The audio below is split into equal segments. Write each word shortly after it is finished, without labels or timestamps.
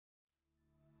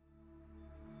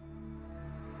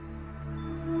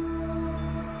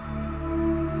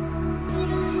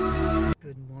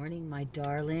my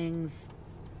darlings.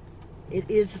 It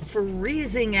is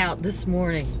freezing out this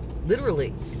morning.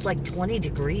 Literally, it's like 20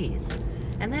 degrees.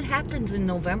 And that happens in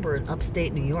November in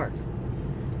upstate New York.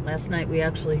 Last night we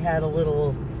actually had a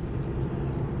little,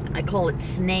 I call it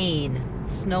snain,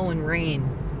 snow and rain.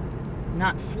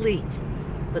 Not sleet,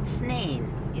 but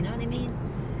snain. You know what I mean?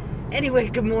 Anyway,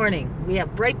 good morning. We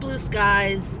have bright blue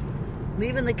skies.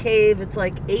 Leaving the cave, it's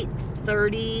like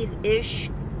 8:30-ish.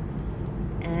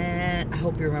 And I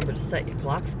hope you remember to set your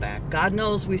clocks back. God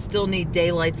knows we still need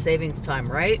daylight savings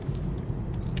time, right?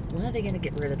 When are they going to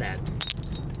get rid of that?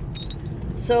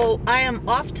 So I am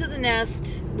off to the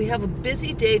nest. We have a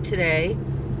busy day today.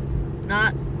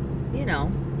 Not,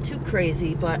 too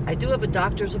crazy, but I do have a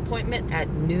doctor's appointment at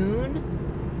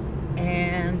noon.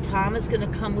 And Tom is going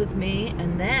to come with me.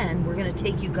 And then we're going to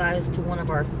take you guys to one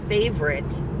of our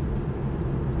favorite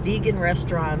vegan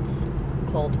restaurants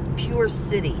called Pure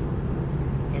City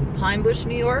in Pine Bush,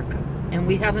 New York, and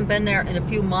we haven't been there in a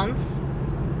few months,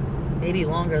 maybe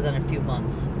longer than a few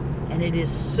months, and it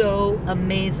is so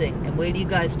amazing. And wait till you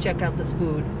guys check out this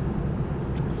food.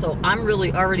 So I'm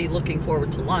really already looking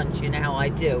forward to lunch. You know how I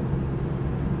do.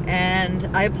 And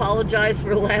I apologize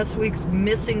for last week's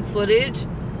missing footage,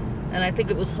 and I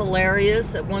think it was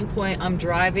hilarious. At one point I'm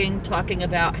driving, talking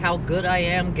about how good I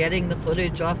am getting the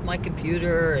footage off my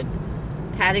computer and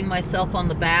patting myself on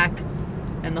the back.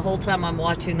 And the whole time I'm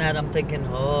watching that, I'm thinking,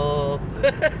 oh.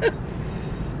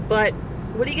 But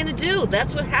what are you going to do?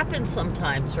 That's what happens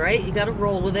sometimes, right? You got to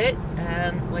roll with it.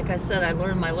 And like I said, I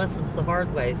learned my lessons the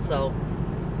hard way. So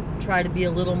try to be a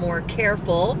little more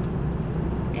careful.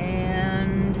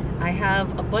 And I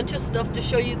have a bunch of stuff to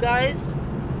show you guys.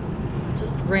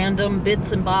 Just random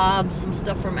bits and bobs, some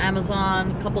stuff from Amazon,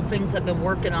 a couple things I've been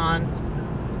working on.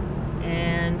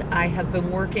 And I have been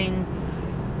working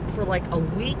for like a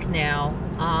week now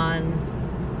on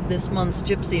this month's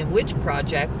Gypsy and Witch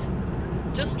project,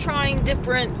 just trying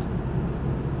different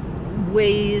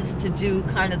ways to do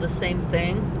kind of the same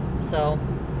thing. So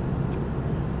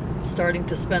I'm starting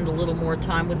to spend a little more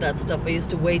time with that stuff. I used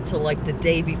to wait till like the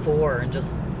day before and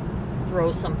just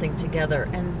throw something together,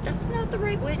 and that's not the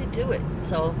right way to do it.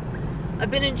 So I've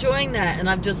been enjoying that, and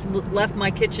I've just left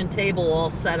my kitchen table all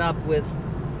set up with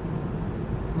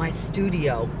my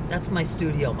studio. That's my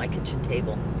studio, my kitchen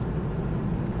table.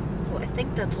 So I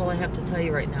think that's all I have to tell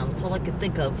you right now. That's all I could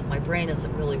think of. My brain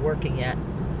isn't really working yet.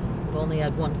 I've only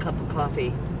had one cup of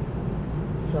coffee.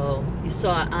 So you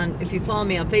saw if you follow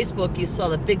me on Facebook, you saw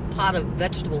the big pot of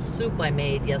vegetable soup I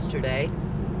made yesterday.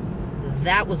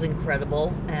 That was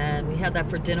incredible, and we had that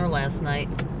for dinner last night.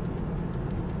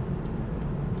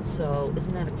 So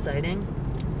isn't that exciting?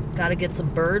 Got to get some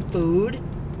bird food.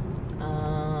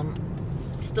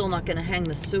 Still not going to hang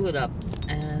the suet up.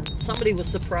 And somebody was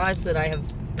surprised that I have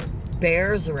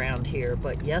bears around here,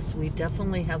 but yes, we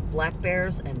definitely have black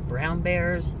bears and brown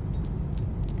bears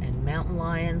and mountain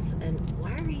lions. And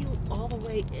why are you all the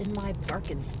way in my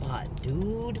parking spot,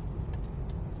 dude?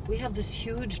 We have this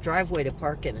huge driveway to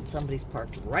park in, and somebody's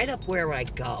parked right up where I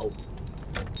go.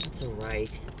 That's all right.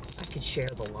 I could share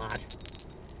the lot.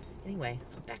 Anyway,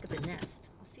 I'm back at the nest.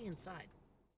 I'll see you inside.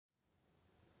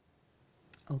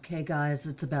 Okay, guys,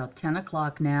 it's about 10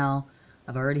 o'clock now.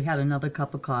 I've already had another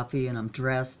cup of coffee, and I'm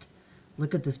dressed.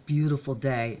 Look at this beautiful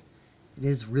day. It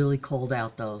is really cold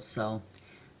out, though, so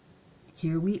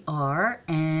here we are,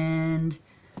 and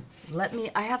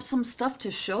I have some stuff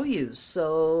to show you.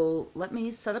 So let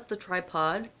me set up the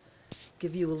tripod,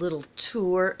 give you a little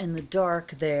tour in the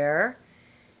dark there,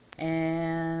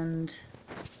 and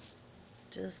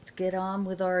just get on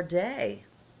with our day.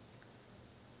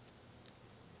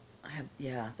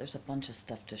 There's a bunch of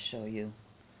stuff to show you.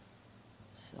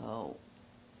 So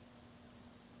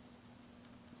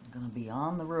I'm gonna be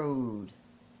on the road,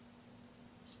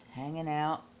 just hanging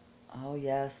out. Oh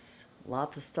yes,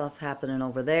 lots of stuff happening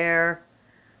over there,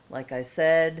 like I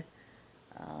said.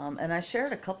 And I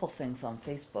shared a couple things on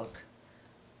Facebook.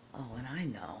 Oh, and I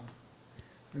know.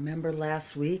 Remember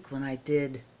last week when I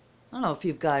don't know if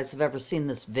you guys have ever seen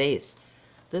this vase.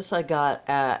 This I got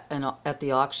at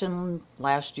the auction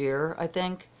last year, I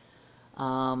think.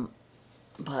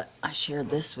 But I shared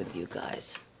this with you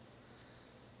guys.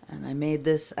 And I made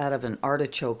this out of an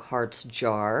artichoke hearts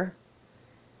jar.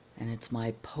 And it's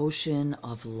my potion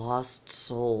of lost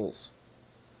souls.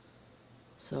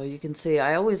 So you can see,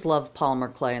 I always love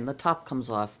polymer clay, and the top comes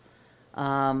off.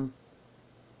 And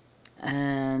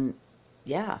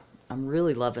yeah, I'm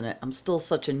really loving it. I'm still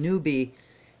such a newbie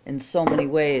in so many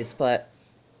ways, but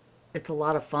it's a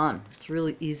lot of fun. It's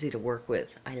really easy to work with.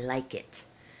 I like it.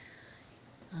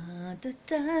 Da,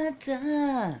 da,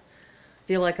 da.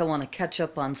 Feel like I want to catch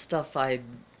up on stuff I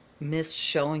missed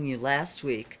showing you last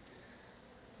week.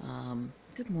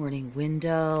 Good morning,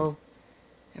 window.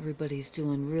 Everybody's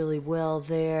doing really well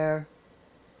there.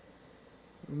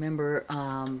 Remember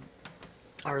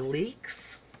our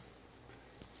leeks?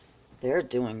 They're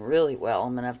doing really well.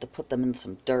 I'm going to have to put them in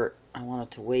some dirt. I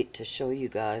wanted to wait to show you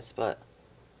guys, but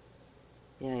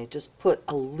yeah, you just put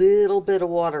a little bit of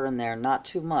water in there, not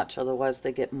too much, otherwise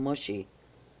they get mushy.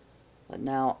 But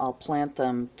now I'll plant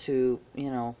them to, you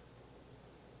know,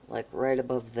 like right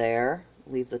above there.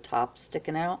 Leave the top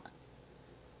sticking out.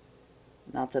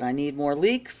 Not that I need more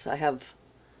leeks. I have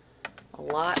a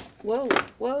lot. Whoa,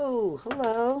 whoa,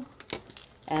 hello.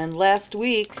 And last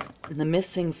week, in the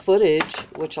missing footage,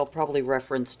 which I'll probably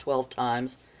reference 12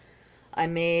 times, I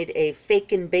made a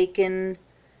fakin' bacon,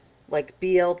 like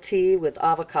BLT with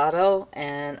avocado,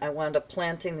 and I wound up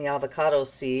planting the avocado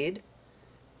seed.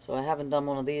 So I haven't done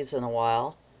one of these in a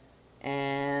while.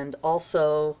 And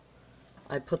also,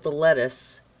 I put the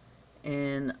lettuce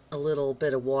in a little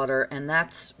bit of water, and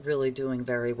that's really doing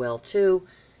very well too.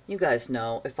 You guys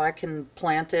know, if I can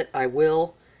plant it, I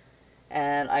will.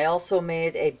 And I also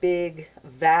made a big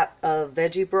vat of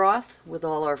veggie broth with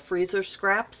all our freezer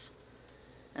scraps,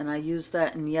 and I used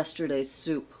that in yesterday's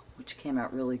soup, which came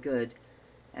out really good.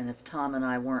 And if Tom and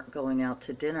I weren't going out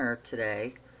to dinner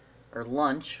today, or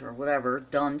lunch, or whatever,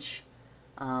 dunch,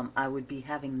 I would be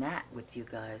having that with you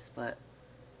guys. But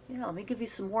yeah, let me give you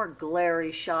some more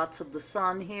glary shots of the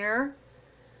sun here.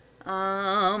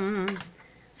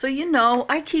 So you know,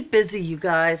 I keep busy, you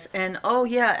guys. And oh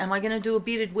yeah, am I going to do a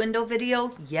beaded window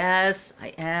video? Yes, I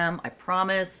am. I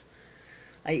promise.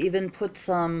 I even put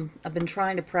some, I've been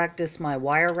trying to practice my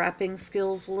wire wrapping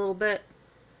skills a little bit.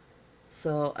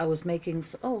 So I was making,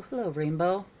 oh, hello,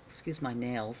 Rainbow. Excuse my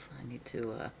nails. I need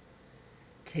to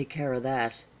take care of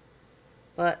that.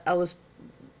 But I was,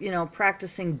 you know,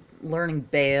 practicing learning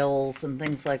bales and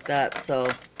things like that. So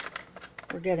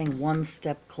we're getting one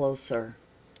step closer.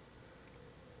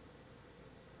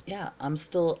 Yeah, I'm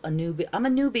still a newbie. I'm a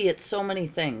newbie at so many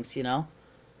things, you know,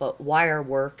 but wire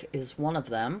work is one of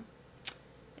them.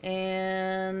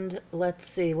 And let's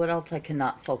see what else I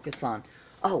cannot focus on.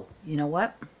 Oh, you know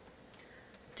what?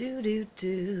 Burning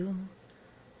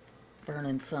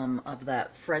some of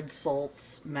that Fred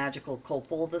Salt's Magical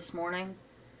Copal this morning.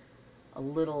 A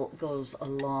little goes a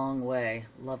long way.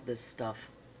 Love this stuff.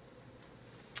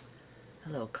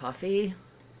 Hello, coffee.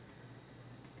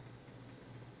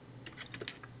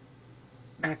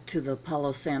 Back to the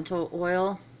Palo Santo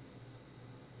oil.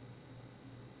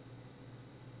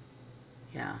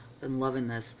 Yeah, been loving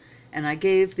this. And I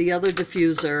gave the other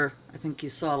diffuser, I think you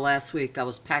saw last week, I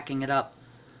was packing it up.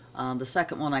 The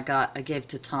second one I got, I gave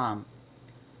to Tom.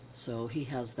 So he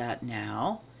has that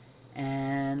now.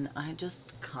 And I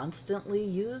just constantly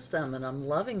use them, and I'm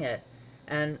loving it.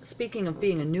 And speaking of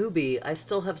being a newbie, I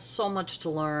still have so much to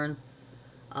learn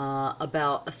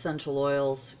about essential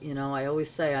oils. You know, I always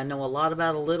say I know a lot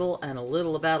about a little and a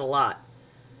little about a lot.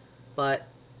 But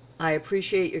I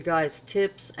appreciate your guys'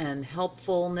 tips and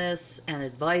helpfulness and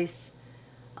advice.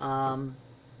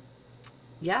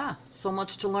 Yeah, so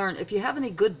much to learn. If you have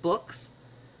any good books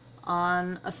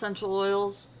on essential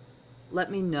oils,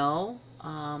 let me know.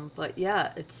 But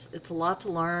yeah, it's a lot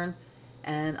to learn.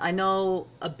 And I know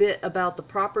a bit about the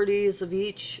properties of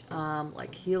each,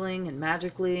 like healing and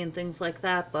magically and things like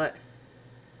that. But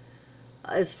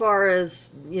as far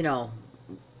as, you know,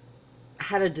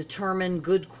 how to determine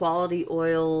good quality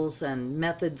oils and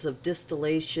methods of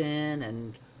distillation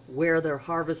and where they're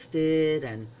harvested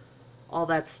and all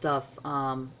that stuff,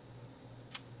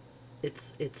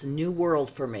 it's a new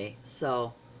world for me.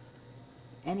 So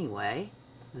anyway,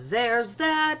 there's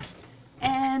that.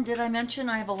 And did I mention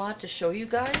I have a lot to show you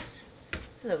guys?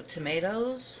 Hello,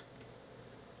 tomatoes.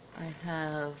 I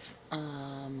have,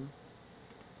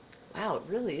 wow, it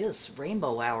really is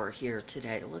rainbow hour here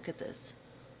today. Look at this.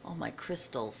 All my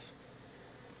crystals.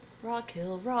 Rock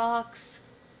Hill rocks.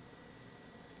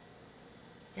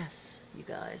 Yes, you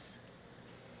guys.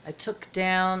 I took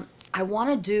down, I want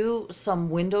to do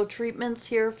some window treatments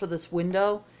here for this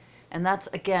window. And that's,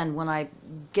 again, when I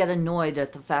get annoyed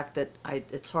at the fact that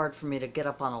it's hard for me to get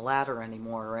up on a ladder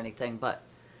anymore or anything. But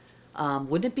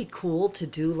wouldn't it be cool to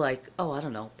do like, oh, I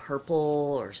don't know,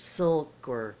 purple or silk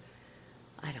or,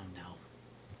 I don't know.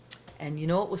 And you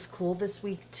know what was cool this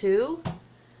week too?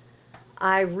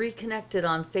 I reconnected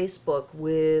on Facebook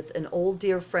with an old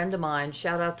dear friend of mine,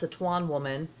 shout out to Twan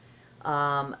Woman,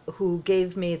 who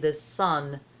gave me this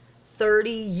sun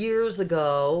 30 years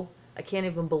ago. I can't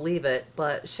even believe it,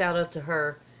 but shout out to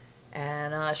her.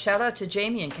 And shout out to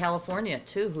Jamie in California,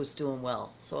 too, who's doing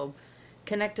well. So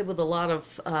connected with a lot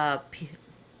of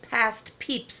past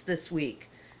peeps this week.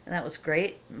 and that was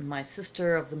great. My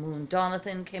sister of the moon,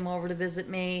 Jonathan, came over to visit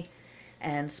me.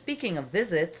 And speaking of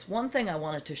visits, one thing I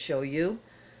wanted to show you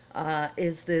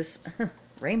is this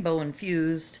rainbow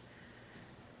infused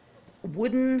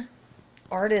wooden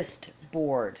artist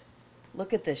board.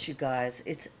 Look at this, you guys.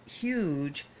 It's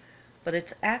huge, but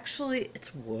it's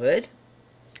wood.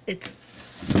 It's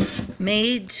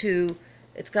made to,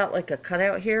 it's got like a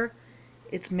cutout here.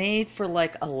 It's made for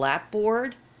like a lap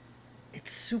board.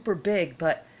 It's super big,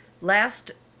 but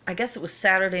I guess it was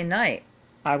Saturday night,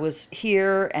 I was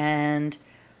here and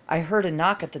I heard a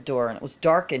knock at the door, and it was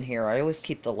dark in here. I always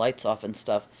keep the lights off and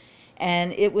stuff.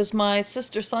 And it was my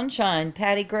sister Sunshine,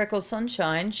 Patty Greco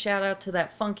Sunshine. Shout out to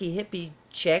that funky hippie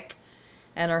chick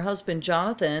and her husband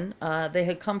Jonathan. They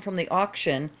had come from the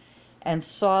auction and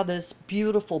saw this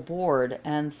beautiful board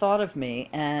and thought of me,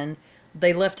 and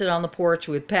they left it on the porch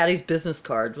with Patty's business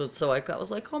card. So I was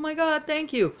like, oh my God,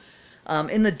 thank you.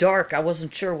 In the dark, I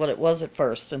wasn't sure what it was at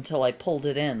first until I pulled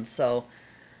it in. So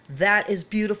that is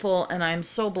beautiful, and I'm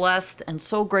so blessed and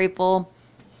so grateful.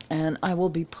 And I will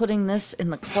be putting this in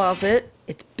the closet.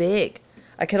 It's big.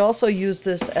 I could also use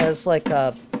this as like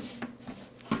a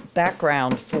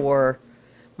background for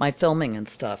my filming and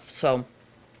stuff. So,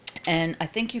 and I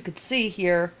think you could see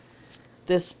here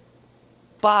this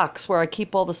box where I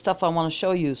keep all the stuff I want to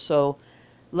show you. So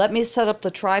let me set up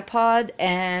the tripod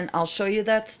and I'll show you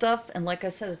that stuff. And like I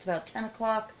said, it's about 10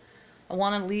 o'clock. I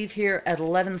want to leave here at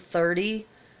 11:30.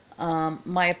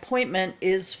 My appointment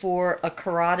is for a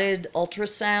carotid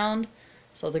ultrasound.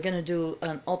 So they're going to do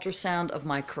an ultrasound of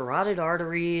my carotid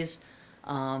arteries.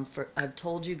 I've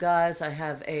told you guys I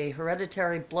have a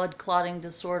hereditary blood clotting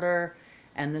disorder,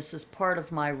 and this is part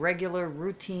of my regular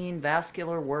routine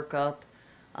vascular workup.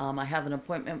 I have an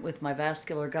appointment with my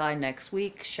vascular guy next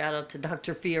week. Shout out to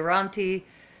Dr. Fioranti.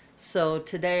 So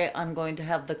today I'm going to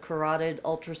have the carotid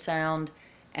ultrasound,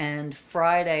 and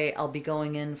Friday I'll be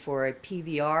going in for a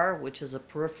PVR, which is a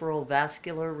peripheral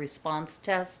vascular response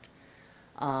test.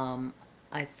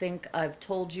 I think I've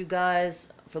told you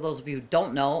guys, for those of you who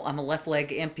don't know, I'm a left leg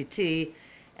amputee,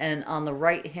 and on the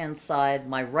right hand side,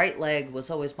 my right leg was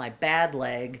always my bad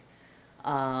leg.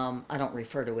 I don't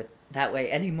refer to it that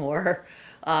way anymore.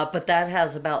 But that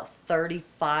has about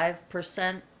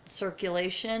 35%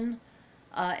 circulation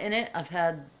in it. I've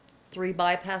had 3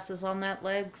 bypasses on that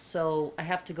leg, so I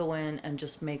have to go in and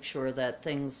just make sure that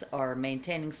things are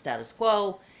maintaining status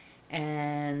quo.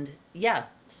 And yeah,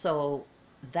 so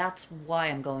that's why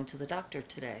I'm going to the doctor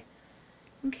today,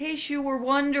 in case you were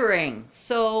wondering.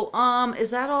 So,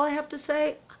 is that all I have to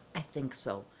say? I think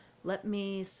so. Let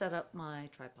me set up my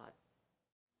tripod.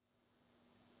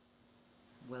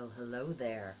 Well, hello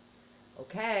there.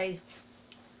 Okay,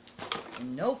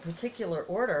 in no particular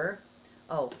order.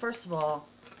 Oh, first of all,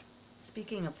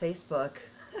 speaking of Facebook,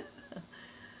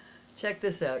 check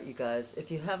this out, you guys. If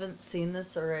you haven't seen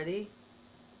this already,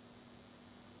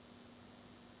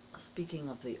 speaking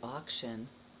of the auction,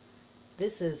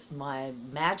 this is my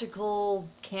magical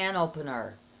can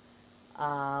opener.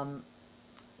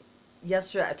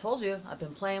 Yesterday, I told you, I've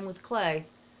been playing with clay,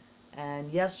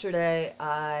 and yesterday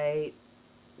I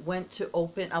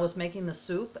was making the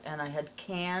soup, and I had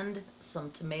canned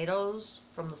some tomatoes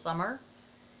from the summer,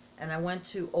 and I went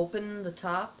to open the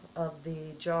top of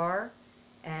the jar,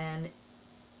 and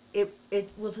it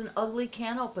was an ugly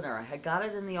can opener. I had got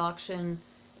it in the auction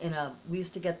we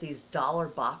used to get these dollar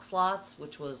box lots,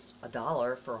 which was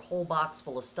 $1 for a whole box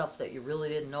full of stuff that you really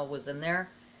didn't know was in there.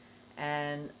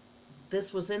 And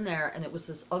this was in there, and it was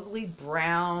this ugly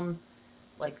brown,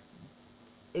 like,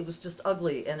 it was just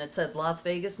ugly, and it said Las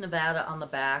Vegas, Nevada on the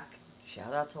back.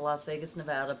 Shout out to Las Vegas,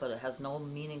 Nevada, but it has no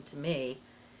meaning to me.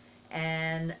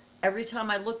 And every time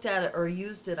I looked at it or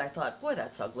used it, I thought, boy,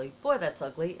 that's ugly. Boy, that's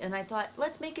ugly. And I thought,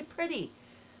 let's make it pretty.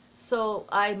 So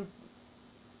I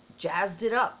jazzed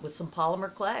it up with some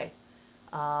polymer clay.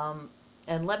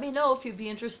 And let me know if you'd be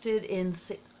interested in,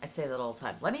 I say that all the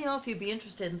time, let me know if you'd be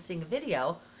interested in seeing a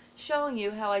video showing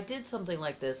you how I did something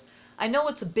like this. I know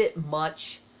it's a bit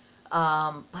much,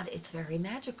 but it's very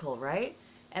magical, right?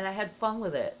 And I had fun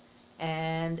with it.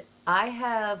 And I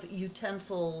have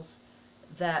utensils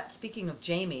that, speaking of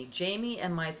Jamie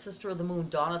and my sister of the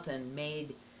moon, Jonathan,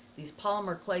 made these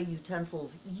polymer clay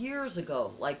utensils years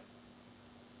ago, like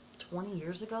 20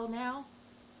 years ago now,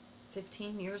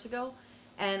 15 years ago.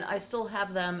 And I still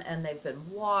have them, and they've been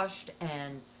washed,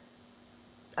 and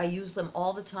I use them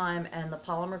all the time, and the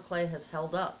polymer clay has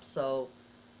held up. So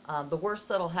the worst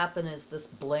that'll happen is this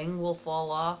bling will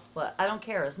fall off, but I don't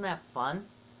care. Isn't that fun?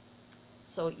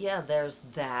 So yeah, there's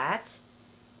that.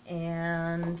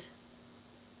 And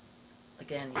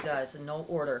again, you guys, in no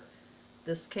order,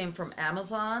 this came from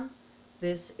Amazon.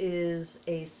 This is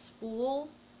a spool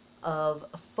of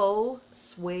faux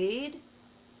suede.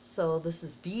 So this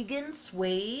is vegan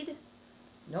suede.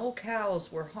 No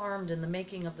cows were harmed in the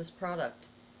making of this product.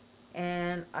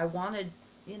 And I wanted,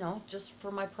 you know, just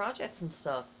for my projects and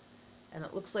stuff. And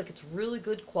it looks like it's really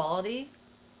good quality.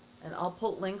 And I'll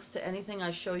put links to anything I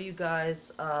show you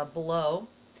guys below,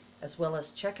 as well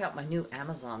as check out my new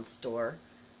Amazon store.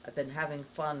 I've been having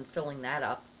fun filling that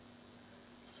up.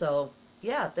 So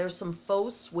yeah, there's some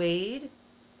faux suede,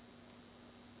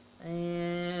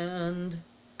 and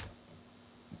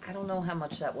I don't know how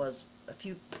much that was, a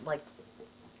few, like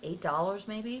 $8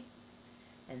 maybe.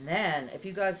 And then if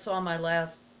you guys saw my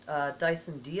last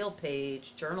Dyson deal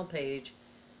page, journal page,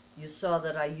 you saw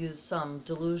that I used some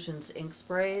Delusions ink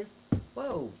sprays.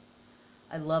 Whoa,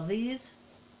 I love these.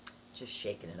 Just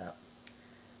shaking it up.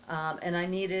 And I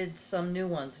needed some new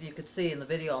ones. You could see in the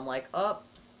video, I'm like, oh.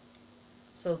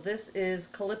 So this is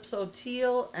Calypso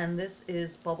Teal, and this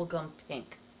is Bubblegum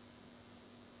Pink.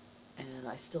 And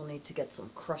I still need to get some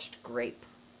crushed grape.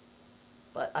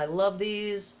 But I love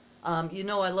these. You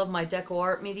know I love my Deco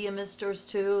Art Media Misters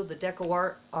too. The Deco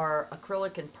Art are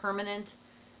acrylic and permanent.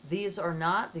 These are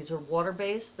not. These are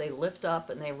water-based. They lift up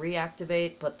and they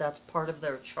reactivate, but that's part of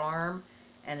their charm.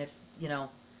 And if, you know,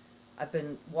 I've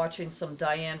been watching some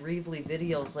Diane Reevely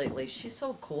videos lately. She's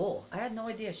so cool. I had no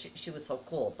idea she was so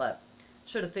cool, but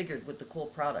should have figured with the cool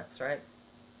products, right?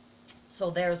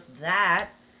 So there's that.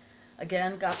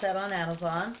 Again, got that on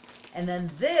Amazon. And then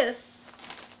this,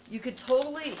 you could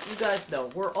totally, you guys know,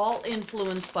 we're all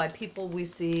influenced by people we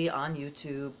see on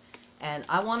YouTube. And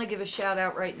I want to give a shout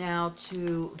out right now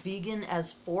to Vegan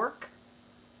as Fork.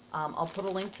 I'll put a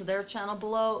link to their channel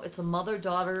below. It's a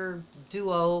mother-daughter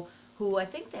duo who I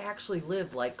think they actually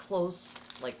live like close,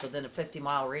 like within a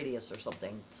 50-mile radius or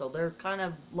something. So they're kind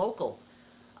of local.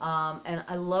 And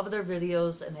I love their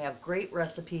videos, and they have great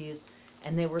recipes.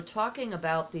 And they were talking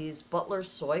about these Butler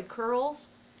soy curls,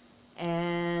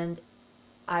 and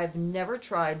I've never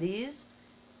tried these.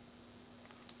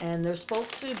 And they're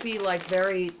supposed to be like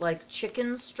very like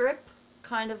chicken strip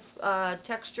kind of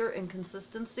texture and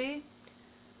consistency.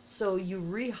 So you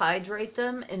rehydrate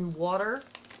them in water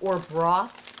or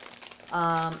broth,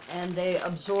 and they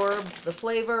absorb the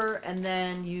flavor, and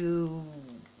then you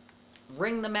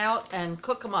wring them out and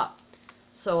cook them up.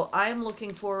 So I'm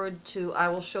looking forward to, I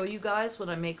will show you guys when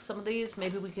I make some of these.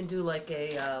 Maybe we can do like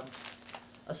a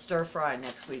stir fry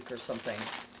next week or something.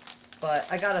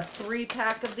 But I got a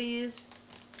 3-pack of these,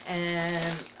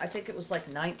 and I think it was like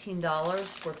 $19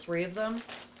 for 3 of them.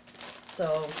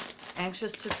 So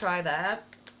anxious to try that.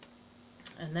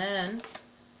 And then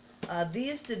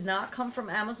these did not come from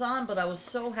Amazon, but I was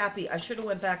so happy. I should have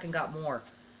went back and got more.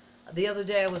 The other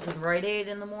day I was in Rite Aid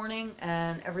in the morning,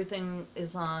 and everything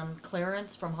is on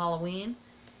clearance from Halloween.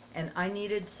 And I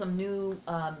needed some new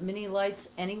mini lights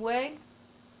anyway.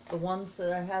 The ones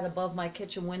that I had above my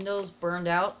kitchen windows burned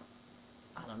out,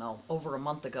 I don't know, over a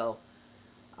month ago.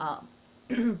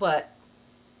 But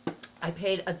I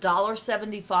paid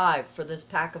 $1.75 for this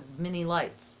pack of mini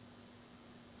lights.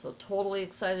 So totally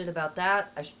excited about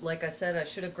that. Like I said, I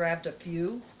should have grabbed a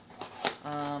few.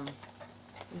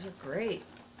 These are great.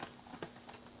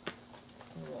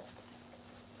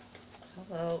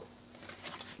 How about,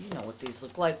 you know what these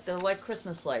look like. They're like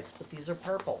Christmas lights, but these are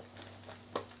purple.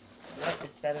 What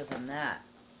is better than that?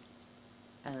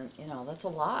 And, you know, that's a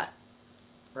lot,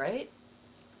 right?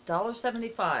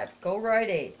 $1.75. Go Rite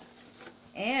Aid.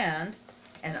 And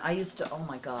I used to, oh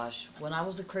my gosh, when I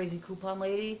was a crazy coupon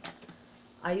lady,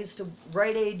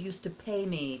 Rite Aid used to pay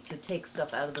me to take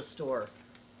stuff out of the store.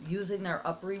 Using their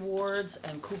up rewards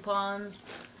and coupons,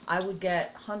 I would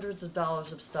get hundreds of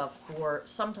dollars of stuff for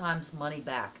sometimes money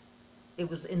back. It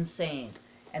was insane.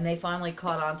 And they finally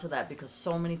caught on to that because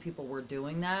so many people were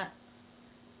doing that.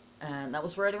 And that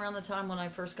was right around the time when I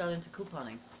first got into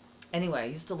couponing. Anyway, I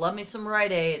used to love me some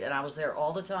Rite Aid, and I was there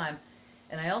all the time.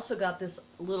 And I also got this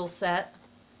little set.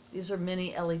 These are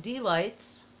mini LED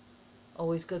lights.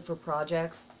 Always good for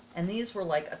projects. And these were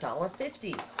like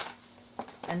 $1.50.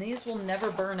 And these will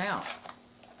never burn out.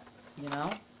 You know?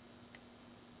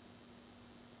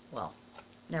 Well,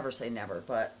 never say never,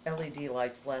 but LED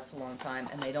lights last a long time,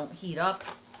 and they don't heat up,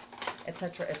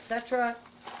 etc., etc.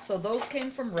 So those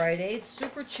came from Rite Aid,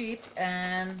 super cheap,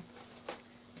 and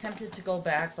tempted to go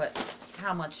back, but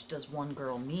how much does one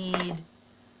girl need?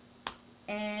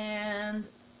 And,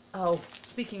 oh,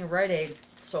 speaking of Rite Aid,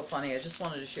 it's so funny, I just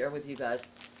wanted to share with you guys.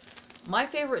 My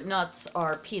favorite nuts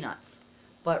are peanuts,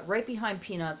 but right behind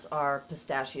peanuts are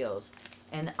pistachios.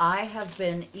 And I have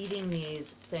been eating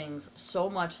these things so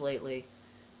much lately.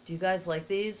 Do you guys like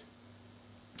these?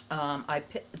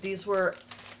 These were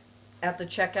at the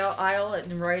checkout aisle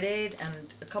at Rite Aid,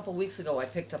 and a couple weeks ago I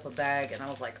picked up a bag, and I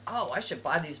was like, oh, I should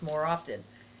buy these more often.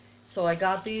 So I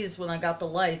got these when I got the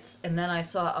lights, and then I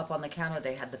saw up on the counter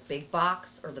they had the big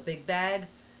box, or the big bag,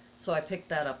 so I picked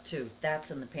that up too.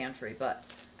 That's in the pantry, but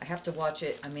I have to watch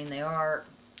it. I mean, they are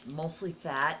mostly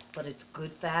fat, but it's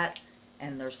good fat,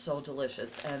 and they're so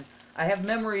delicious. And I have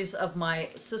memories of my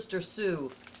sister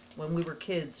Sue when we were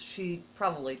kids. She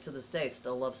probably to this day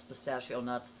still loves pistachio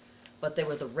nuts, but they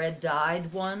were the red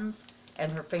dyed ones,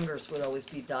 and her fingers would always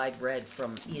be dyed red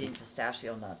from eating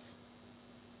pistachio nuts.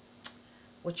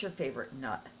 What's your favorite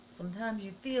nut? Sometimes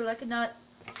you feel like a nut.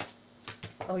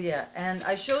 Oh yeah, and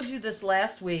I showed you this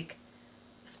last week,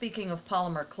 speaking of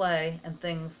polymer clay and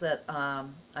things that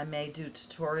I may do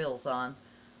tutorials on.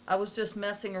 I was just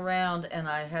messing around and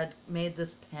I had made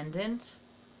this pendant,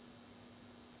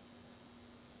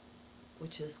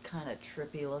 which is kind of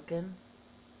trippy looking.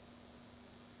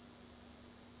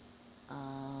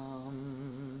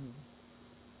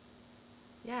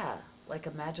 Yeah, like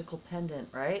a magical pendant,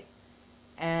 right?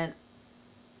 And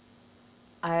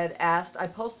I had asked, I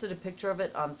posted a picture of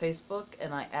it on Facebook,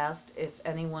 and I asked if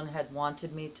anyone had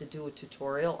wanted me to do a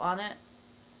tutorial on it.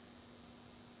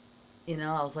 You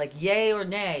know, I was like, yay or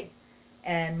nay?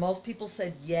 And most people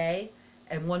said yay,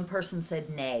 and one person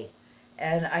said nay.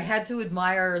 And I had to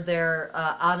admire their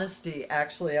honesty,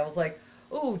 actually. I was like,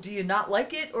 oh, do you not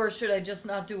like it, or should I just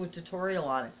not do a tutorial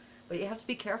on it? But you have to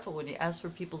be careful when you ask for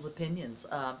people's opinions,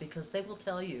 because they will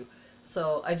tell you.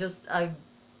 So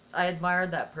I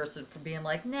admired that person for being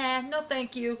like, nah, no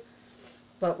thank you.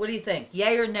 But what do you think?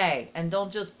 Yay or nay? And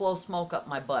don't just blow smoke up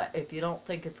my butt. If you don't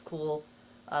think it's cool,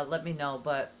 let me know.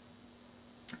 But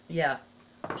yeah,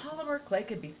 polymer clay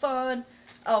can be fun.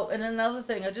 Oh, and another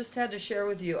thing I just had to share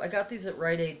with you. I got these at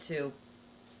Rite Aid too.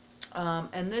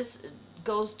 And this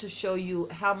goes to show you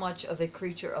how much of a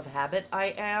creature of habit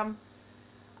I am.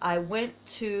 I went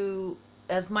to,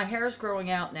 as my hair is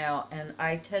growing out now, and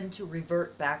I tend to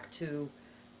revert back to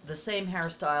the same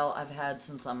hairstyle I've had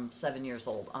since I'm 7 years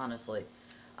old, honestly.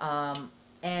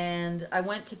 And I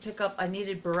went to pick up, I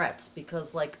needed barrettes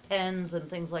because like pens and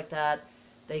things like that,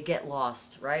 they get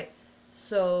lost, right?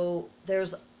 So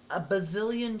there's a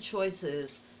bazillion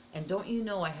choices, and don't you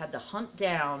know I had to hunt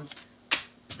down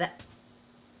that,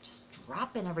 just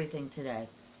dropping everything today.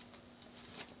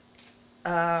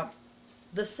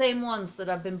 The same ones that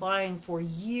I've been buying for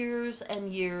years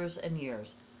and years and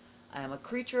years. I am a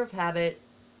creature of habit.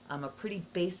 I'm a pretty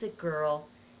basic girl,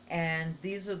 and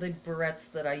these are the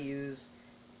barrettes that I use.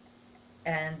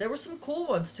 And there were some cool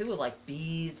ones too, like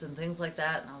beads and things like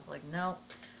that, and I was like, no,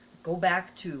 go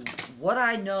back to what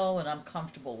I know and I'm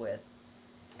comfortable with.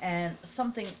 And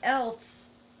something else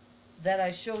that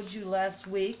I showed you last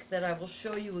week that I will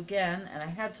show you again, and I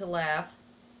had to laugh.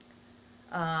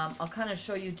 I'll kind of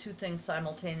show you two things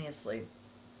simultaneously.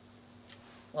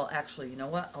 Well, actually, you know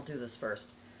what? I'll do this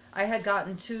first. I had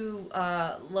gotten two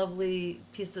lovely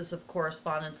pieces of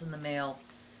correspondence in the mail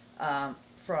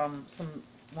from some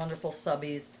wonderful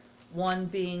subbies. One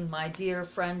being my dear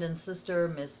friend and sister,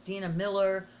 Miss Dina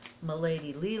Miller,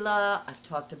 Milady Leela. I've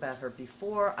talked about her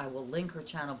before. I will link her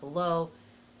channel below.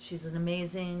 She's an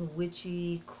amazing,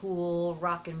 witchy, cool,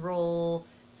 rock and roll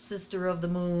sister of the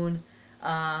moon.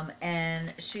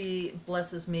 And she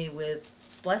blesses me with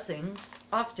blessings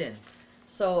often.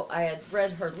 So I had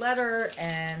read her letter,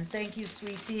 and thank you,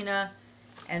 sweet Dina.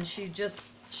 And she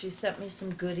sent me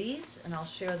some goodies, and I'll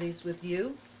share these with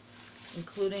you,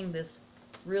 including this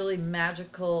really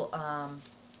magical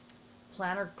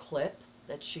planner clip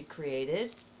that she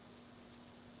created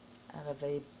out of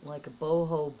a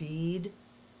boho bead.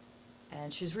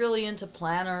 And she's really into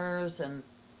planners and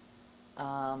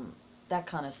that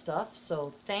kind of stuff.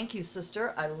 So thank you,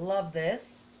 sister. I love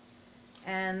this.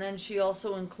 And then she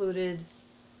also included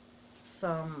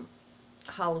some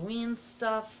Halloween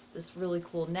stuff, this really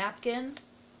cool napkin,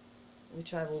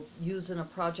 which I will use in a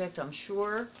project, I'm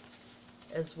sure,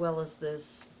 as well as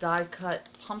this die-cut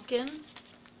pumpkin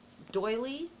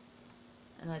doily.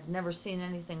 And I'd never seen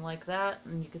anything like that.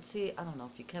 And you could see, I don't know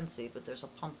if you can see, but there's a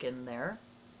pumpkin there,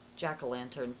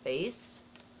 jack-o'-lantern face.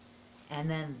 And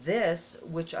then this,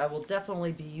 which I will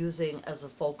definitely be using as a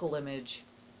focal image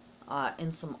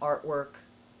in some artwork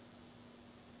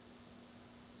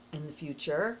in the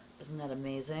future. Isn't that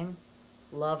amazing?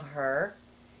 Love her.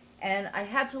 And I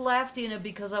had to laugh, Dina,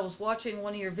 because I was watching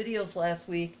one of your videos last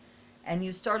week, and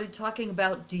you started talking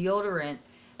about deodorant,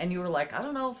 and you were like, I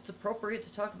don't know if it's appropriate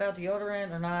to talk about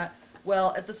deodorant or not.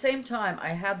 Well, at the same time, I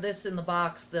had this in the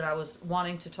box that I was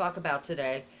wanting to talk about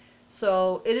today.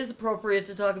 So it is appropriate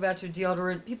to talk about your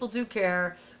deodorant. People do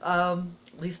care. At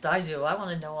least I do. I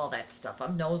want to know all that stuff.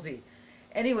 I'm nosy.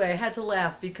 Anyway, I had to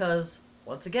laugh because,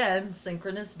 once again,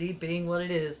 synchronicity being what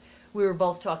it is, we were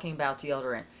both talking about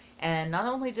deodorant. And not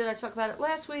only did I talk about it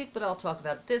last week, but I'll talk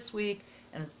about it this week.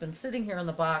 And it's been sitting here in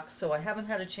the box, so I haven't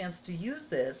had a chance to use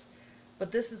this.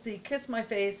 But this is the Kiss My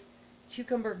Face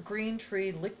Cucumber Green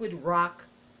Tree Liquid Rock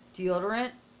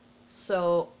deodorant.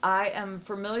 So I am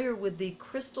familiar with the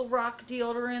Crystal Rock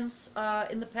deodorants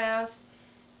in the past.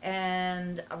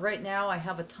 And right now I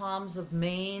have a Tom's of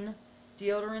Maine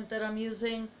deodorant that I'm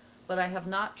using, but I have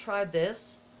not tried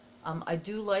this. I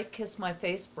do like Kiss My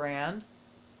Face brand.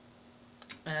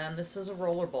 And this is a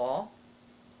roller ball.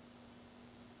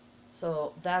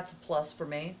 So that's a plus for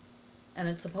me. And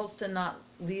it's supposed to not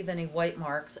leave any white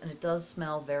marks, and it does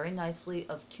smell very nicely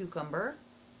of cucumber.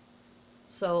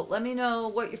 So let me know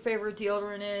what your favorite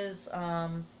deodorant is.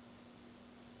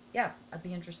 Yeah, I'd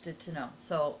be interested to know.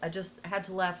 So I just had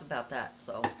to laugh about that.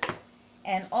 So,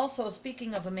 and also,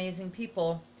 speaking of amazing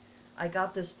people, I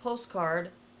got this postcard,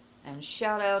 and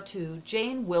shout out to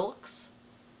Jane Wilkes.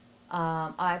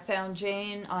 I found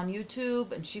Jane on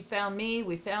YouTube, and she found me.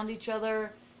 We found each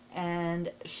other,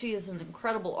 and she is an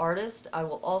incredible artist. I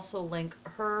will also link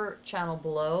her channel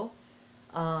below.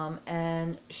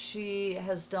 And she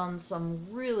has done some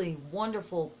really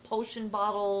wonderful potion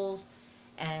bottles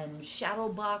and shadow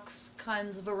box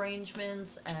kinds of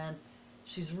arrangements, and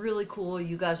she's really cool.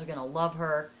 You guys are going to love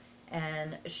her.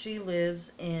 And she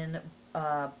lives in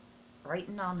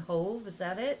Brighton on Hove, is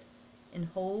that it? In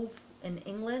Hove, in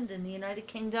England, in the United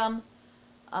Kingdom,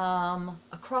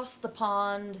 across the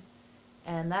pond,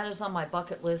 and that is on my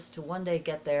bucket list to one day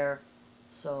get there.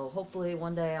 So hopefully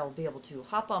one day I'll be able to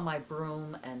hop on my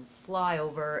broom and fly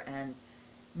over and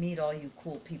meet all you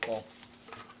cool people.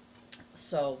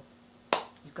 So,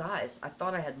 you guys, I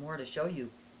thought I had more to show you.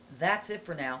 That's it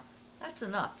for now. That's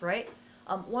enough, right?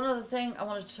 One other thing I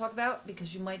wanted to talk about,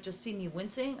 because you might just see me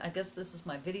wincing. I guess this is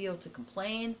my video to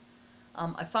complain.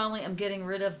 I finally am getting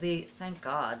rid of the, thank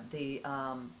God, the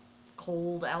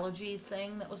cold allergy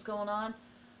thing that was going on.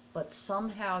 But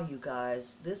somehow, you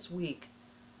guys, this week,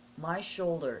 my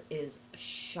shoulder is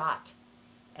shot.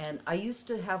 And I used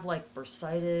to have like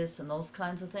bursitis and those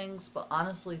kinds of things, but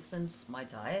honestly, since my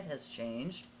diet has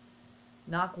changed,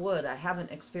 knock wood, I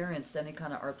haven't experienced any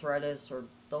kind of arthritis or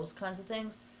those kinds of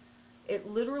things. It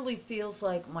literally feels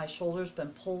like my shoulder's been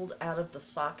pulled out of the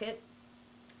socket.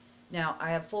 Now,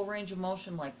 I have full range of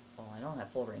motion, like, well, I don't have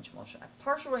full range of motion. I have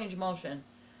partial range of motion.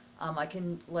 I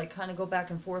can like kind of go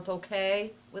back and forth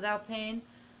okay without pain.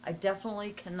 I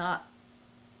definitely cannot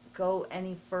go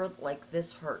any further. Like,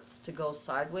 this hurts to go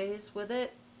sideways with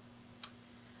it.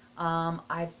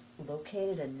 I've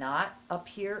located a knot up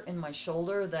here in my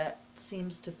shoulder that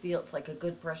seems to feel, it's like a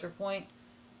good pressure point,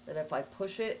 that if I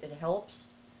push it, it helps.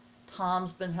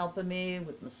 Tom's been helping me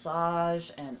with massage,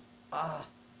 and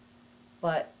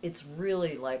but it's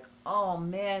really like, oh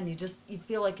man, you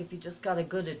feel like if you just got a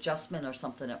good adjustment or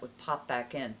something, it would pop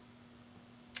back in.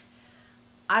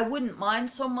 I wouldn't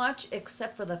mind so much,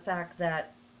 except for the fact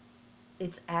that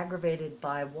it's aggravated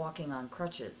by walking on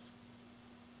crutches,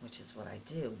 which is what I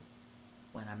do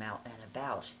when I'm out and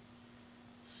about.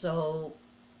 So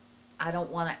I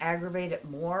don't want to aggravate it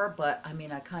more, but I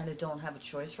mean, I kind of don't have a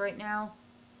choice right now.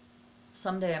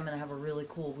 Someday I'm going to have a really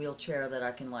cool wheelchair that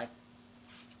I can like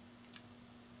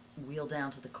wheel down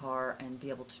to the car and be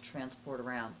able to transport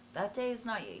around. That day is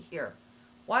not yet here.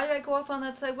 Why did I go off on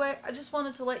that segue? I just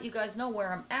wanted to let you guys know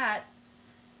where I'm at,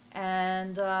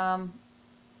 and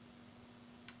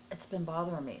it's been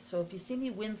bothering me. So if you see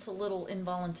me wince a little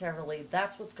involuntarily,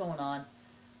 that's what's going on.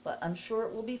 But I'm sure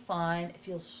it will be fine. It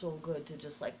feels so good to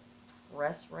just like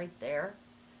press right there.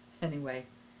 Anyway,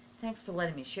 thanks for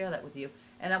letting me share that with you.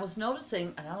 And I was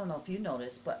noticing, and I don't know if you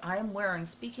noticed, but I am wearing,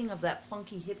 speaking of that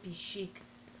funky hippie chic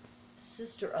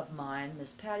sister of mine,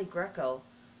 Miss Patty Greco,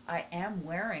 I am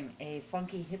wearing a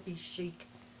funky hippie chic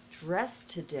dress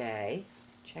today.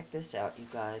 Check this out, you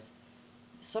guys.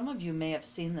 Some of you may have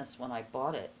seen this when I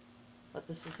bought it, but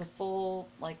this is a full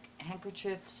like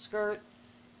handkerchief skirt,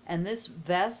 and this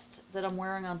vest that I'm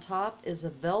wearing on top is a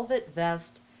velvet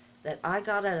vest that I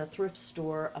got at a thrift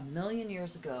store a million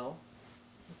years ago.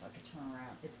 Let's see if I can turn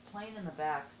around. It's plain in the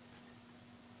back,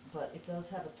 but it does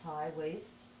have a tie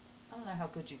waist. I don't know how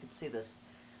good you can see this.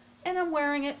 And I'm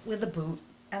wearing it with a boot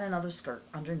and another skirt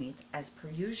underneath as per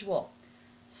usual.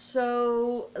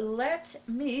 So let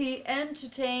me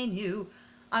entertain you.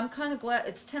 I'm kind of glad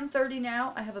it's 10:30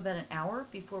 now. I have about an hour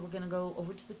before we're going to go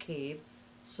over to the cave.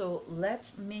 So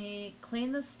let me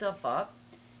clean this stuff up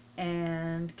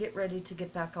and get ready to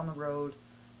get back on the road.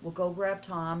 We'll go grab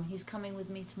Tom. He's coming with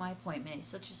me to my appointment. He's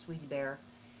such a sweetie bear.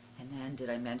 And then, did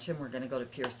I mention we're going to go to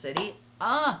Pier City?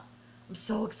 I'm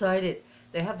so excited.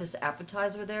 They have this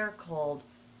appetizer there called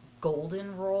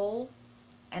Golden Roll,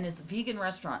 and it's a vegan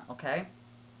restaurant, okay?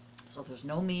 So there's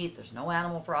no meat, there's no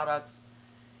animal products.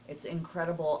 It's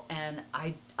incredible, and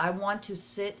I want to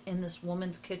sit in this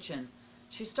woman's kitchen.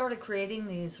 She started creating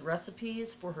these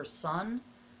recipes for her son,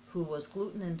 who was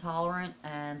gluten intolerant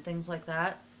and things like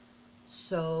that.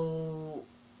 So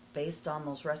based on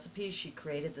those recipes, she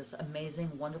created this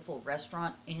amazing, wonderful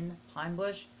restaurant in Pine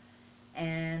Bush,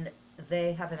 and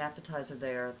they have an appetizer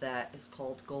there that is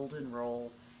called Golden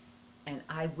Roll, and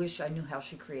I wish I knew how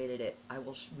she created it.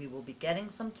 We will be getting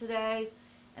some today,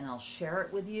 and I'll share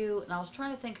it with you. And I was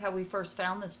trying to think how we first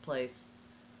found this place.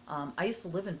 I used to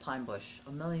live in Pine Bush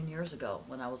a million years ago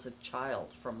when I was a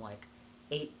child, from like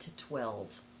 8 to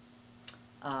 12.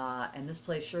 And this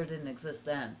place sure didn't exist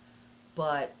then.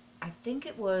 But I think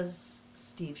it was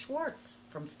Steve Schwartz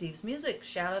from Steve's Music.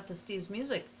 Shout out to Steve's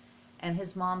Music. And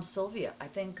his mom, Sylvia. I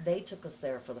think they took us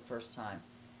there for the first time.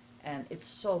 And it's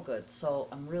so good. So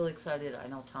I'm really excited. I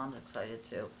know Tom's excited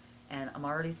too. And I'm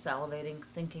already salivating,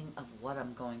 thinking of what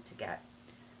I'm going to get.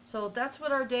 So that's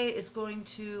what our day is going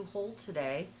to hold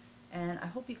today. And I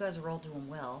hope you guys are all doing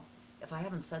well. If I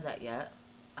haven't said that yet,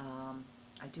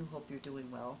 I do hope you're doing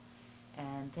well.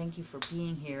 And thank you for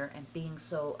being here and being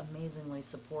so amazingly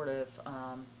supportive.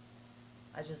 I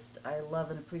love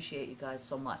and appreciate you guys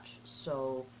so much.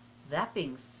 So that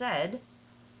being said,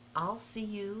 I'll see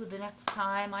you the next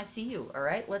time I see you. All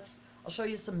right, I'll show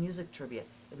you some music trivia.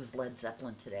 It was Led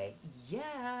Zeppelin today.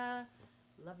 Yeah,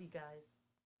 love you guys.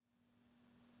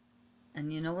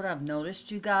 And you know what I've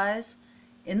noticed, you guys?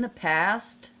 In the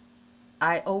past,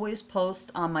 I always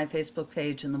post on my Facebook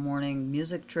page in the morning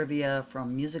music trivia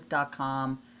from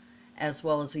music.com, as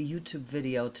well as a YouTube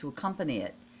video to accompany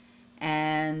it.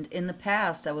 And in the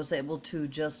past, I was able to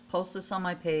just post this on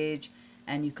my page,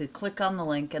 and you could click on the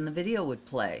link and the video would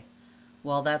play.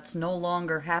 Well, that's no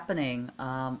longer happening.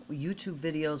 YouTube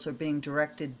videos are being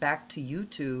directed back to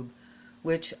YouTube,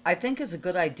 which I think is a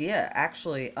good idea,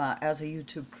 actually, as a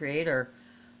YouTube creator.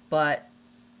 But,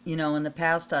 you know, in the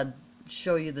past, I'd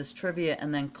show you this trivia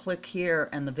and then click here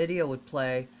and the video would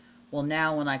play. Well,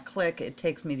 now when I click, it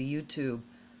takes me to YouTube.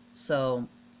 So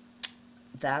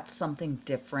that's something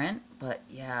different. But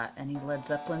yeah, any Led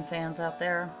Zeppelin fans out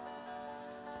there?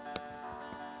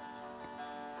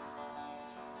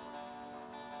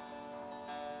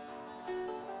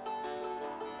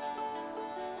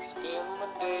 Spend my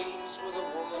days with a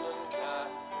woman and cat,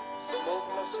 smoke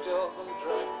my stuff and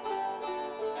drink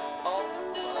all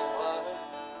my life.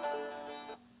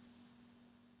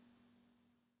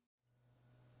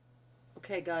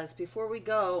 Okay guys, before we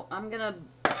go, I'm gonna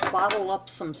bottle up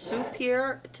some soup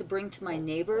here to bring to my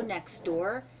neighbor next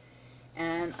door,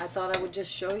 and I thought I would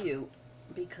just show you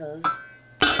because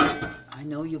I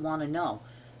know you want to know.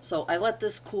 So I let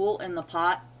this cool in the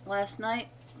pot last night,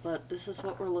 but this is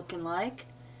what we're looking like.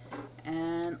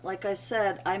 And like I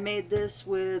said, I made this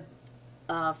with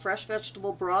fresh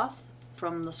vegetable broth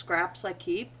from the scraps I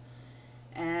keep,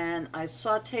 and I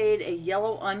sauteed a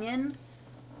yellow onion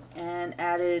and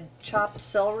added chopped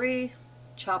celery,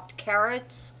 chopped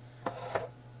carrots,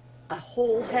 a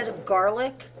whole head of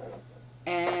garlic,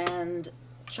 and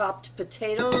chopped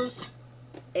potatoes,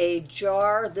 a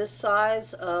jar this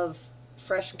size of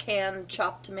fresh canned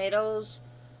chopped tomatoes,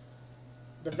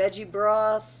 the veggie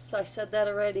broth, I said that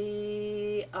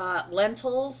already,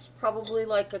 lentils, probably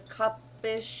like a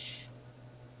cup-ish,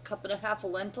 cup and a half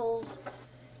of lentils,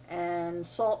 and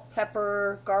salt,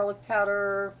 pepper, garlic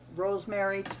powder,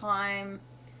 rosemary, thyme.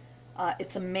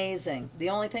 It's amazing. The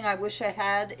only thing I wish I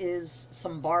had is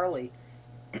some barley.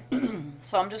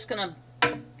 So I'm just going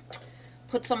to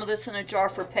put some of this in a jar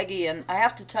for Peggy, and I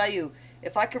have to tell you,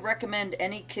 if I could recommend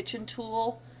any kitchen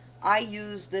tool, I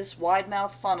use this wide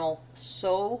mouth funnel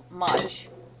so much.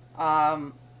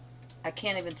 I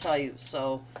can't even tell you.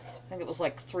 So I think it was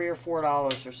like $3 or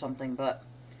 $4 or something, but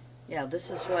yeah, this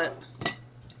is what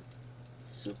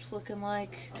soup's looking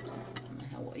like. I don't know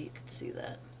how well you can see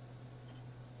that.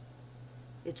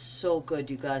 It's so good,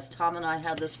 you guys. Tom and I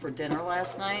had this for dinner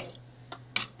last night,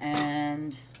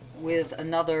 and with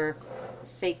another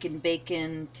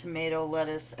bacon, tomato,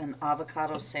 lettuce, and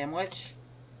avocado sandwich.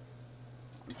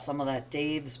 And some of that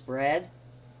Dave's bread.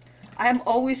 I'm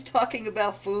always talking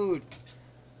about food.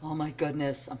 Oh my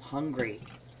goodness, I'm hungry.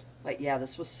 But yeah,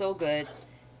 this was so good.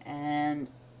 And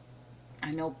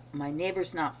I know my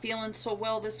neighbor's not feeling so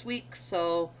well this week,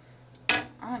 so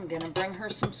I'm going to bring her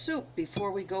some soup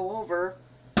before we go over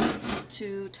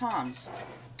to Tom's,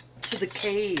 to the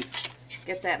cave,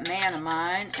 get that man of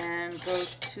mine, and go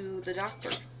to the doctor.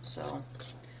 So,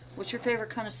 what's your favorite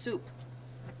kind of soup?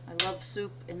 I love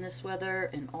soup in this weather,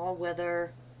 in all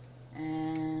weather.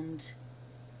 And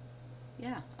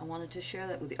yeah, I wanted to share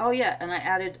that with you. Oh yeah, and I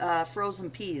added frozen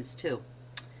peas too.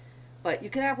 But you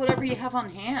could have whatever you have on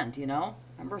hand, you know.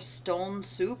 Remember stone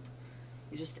soup?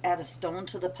 You just add a stone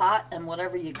to the pot and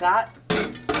whatever you got.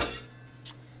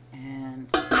 And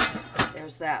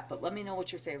there's that. But let me know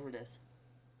what your favorite is.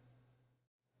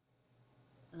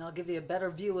 And I'll give you a better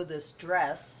view of this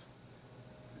dress.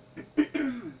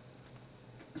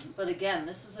 But again,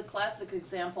 this is a classic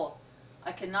example.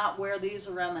 I cannot wear these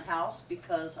around the house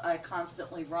because I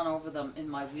constantly run over them in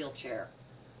my wheelchair.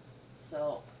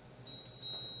 So,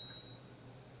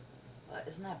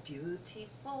 isn't that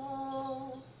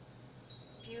beautiful?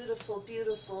 Beautiful,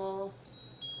 beautiful.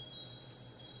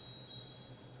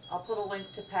 I'll put a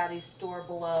link to Patty's store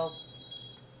below.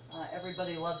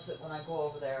 Everybody loves it when I go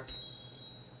over there.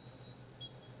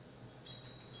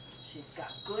 She's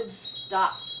got good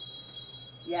stuff.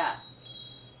 Yeah.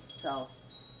 So,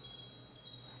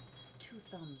 2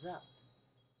 thumbs up.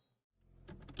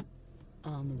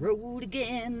 On the road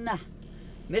again.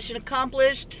 Mission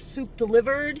accomplished. Soup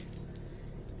delivered.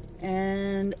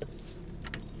 And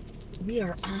we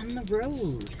are on the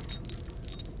road.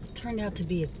 It turned out to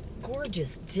be a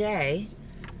gorgeous day.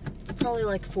 Probably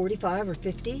like 45 or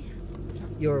 50.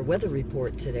 Your weather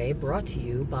report today brought to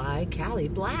you by Cali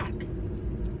Black.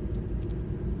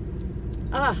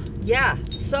 Yeah,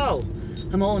 so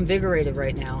I'm all invigorated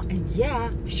right now. And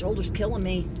yeah, my shoulder's killing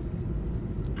me.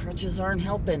 Crutches aren't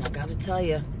helping, I gotta tell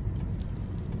you.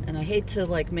 And I hate to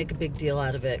like make a big deal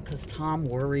out of it because Tom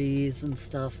worries and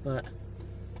stuff, but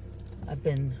I've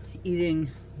been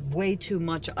eating way too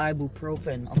much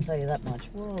ibuprofen, I'll tell you that much.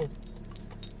 Whoa.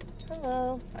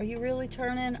 Hello, are you really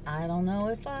turning? I don't know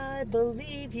if I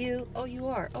believe you. Oh, you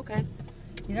are, okay.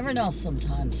 You never know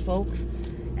sometimes, folks.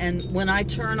 And when I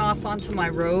turn off onto my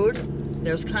road,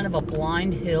 there's kind of a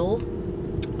blind hill.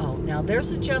 Oh, now there's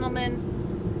a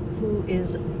gentleman who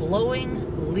is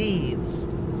blowing leaves.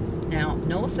 Now,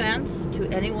 no offense to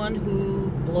anyone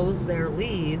who blows their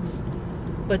leaves,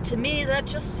 but to me that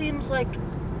just seems like,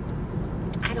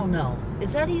 I don't know,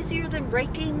 is that easier than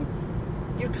raking?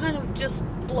 You're kind of just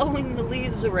blowing the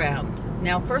leaves around.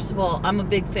 Now, first of all, I'm a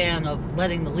big fan of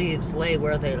letting the leaves lay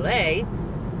where they lay,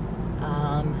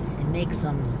 and make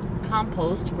some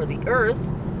compost for the earth,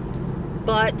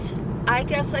 but I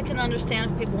guess I can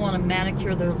understand if people want to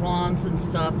manicure their lawns and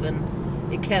stuff, and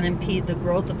it can impede the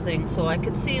growth of things. So I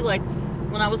could see, like,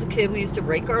 when I was a kid, we used to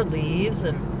rake our leaves,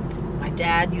 and my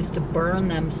dad used to burn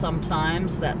them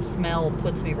sometimes. That smell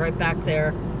puts me right back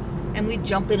there. And we'd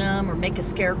jump in them or make a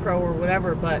scarecrow or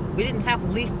whatever, but we didn't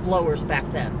have leaf blowers back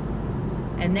then.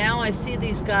 And now I see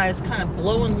these guys kind of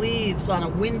blowing leaves on a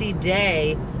windy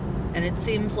day, and it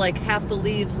seems like half the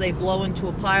leaves they blow into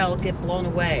a pile get blown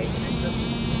away.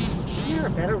 Isn't there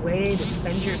a better way to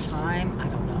spend your time? I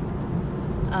don't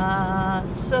know.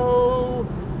 So,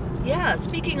 yeah,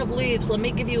 speaking of leaves, let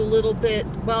me give you a little bit,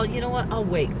 well, you know what, I'll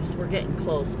wait because we're getting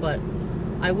close, but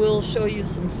I will show you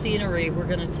some scenery. We're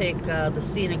going to take the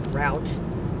scenic route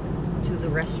to the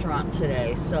restaurant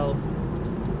today. So,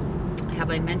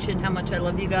 have I mentioned how much I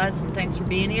love you guys and thanks for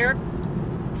being here?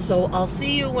 So, I'll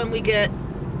see you when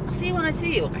I'll see you when I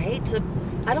see you.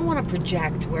 I don't want to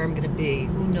project where I'm going to be.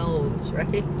 Who knows,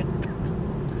 right?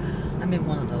 I'm in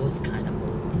one of those kind of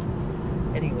moods.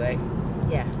 Anyway,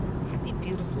 yeah. Happy,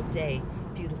 beautiful day.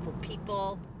 Beautiful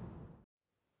people.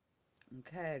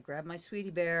 Okay, grab my sweetie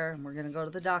bear, and we're going to go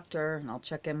to the doctor, and I'll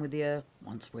check in with you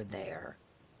once we're there.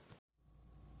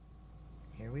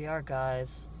 Here we are,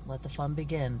 guys. Let the fun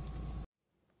begin.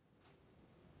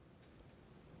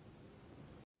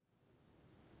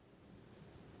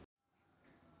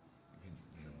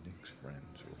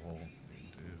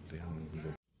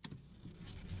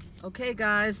 Okay,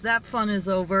 guys, that fun is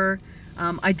over.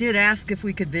 I did ask if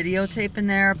we could videotape in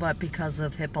there, but because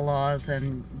of HIPAA laws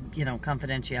and, you know,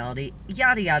 confidentiality,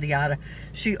 yada, yada, yada,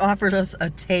 she offered us a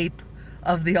tape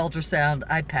of the ultrasound.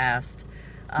 I passed.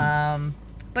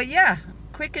 But yeah,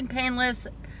 quick and painless.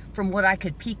 From what I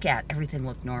could peek at, everything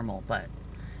looked normal, but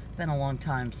it's been a long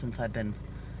time since I've been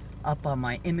up on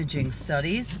my imaging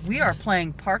studies. We are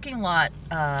playing parking lot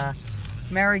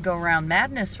merry-go-round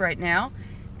madness right now.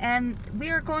 And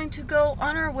we are going to go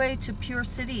on our way to Pure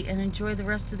City and enjoy the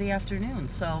rest of the afternoon.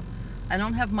 So I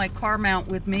don't have my car mount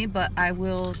with me, but I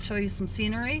will show you some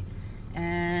scenery.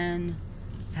 And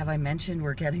have I mentioned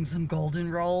we're getting some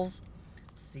golden rolls?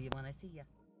 See you when I see you.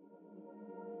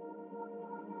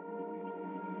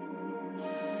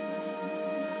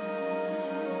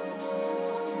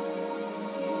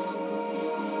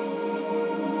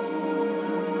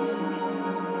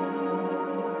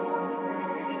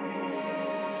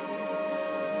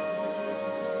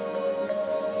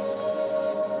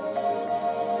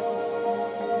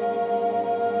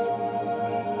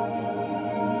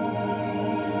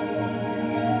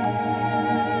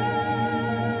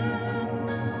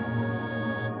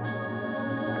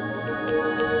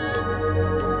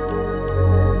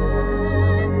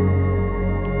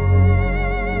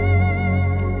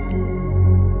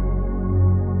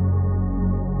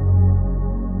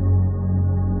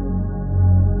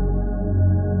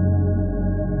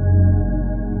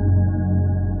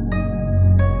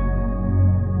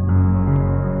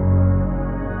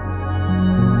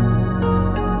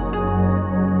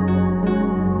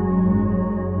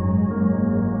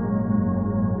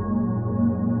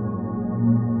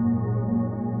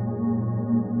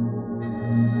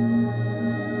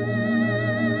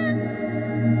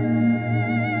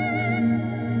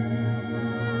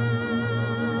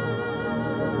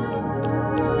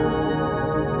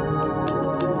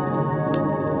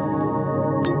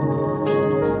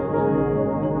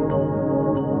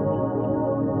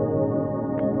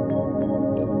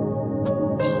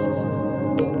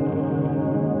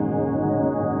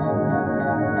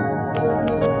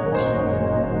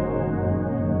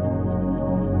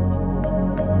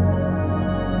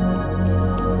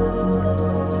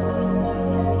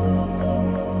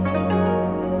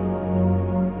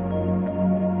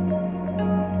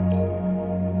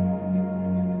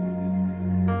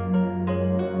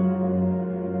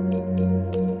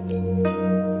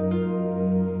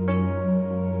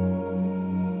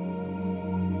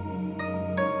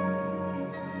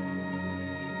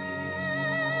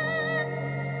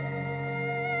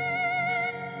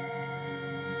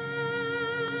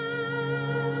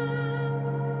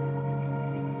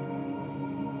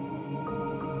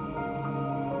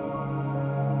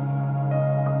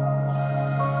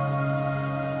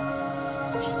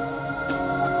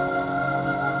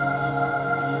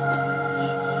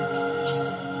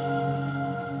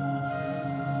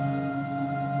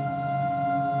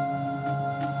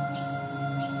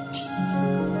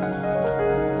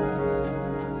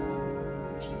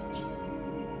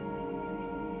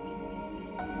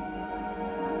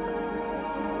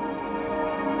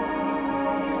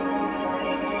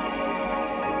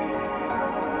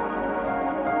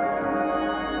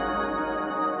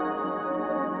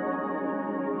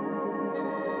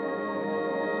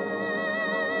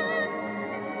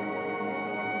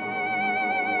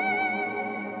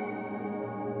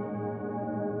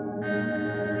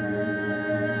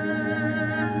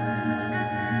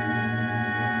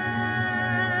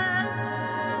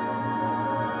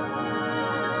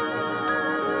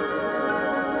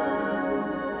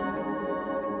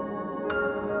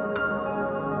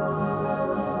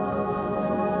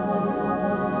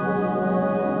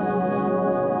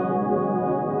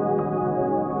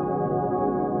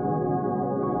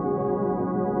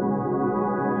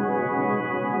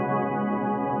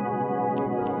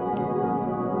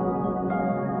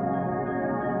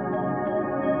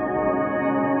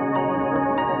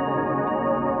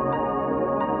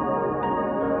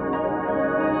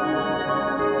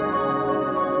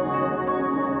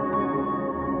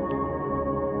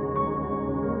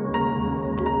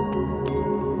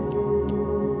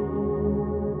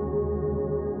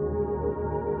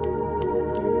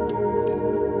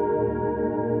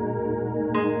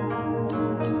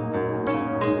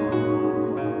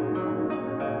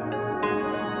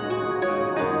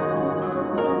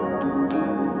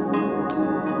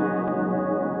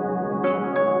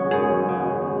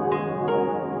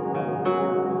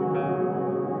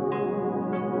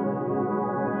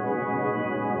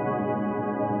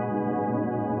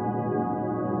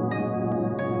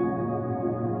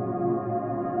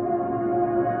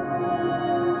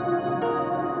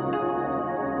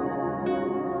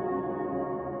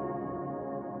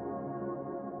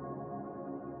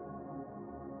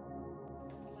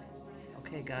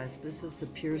 guys, this is the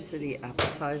Pure City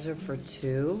appetizer for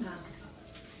 2.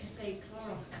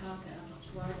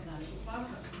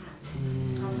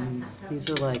 And these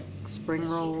are like spring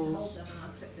rolls,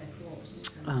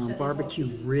 barbecue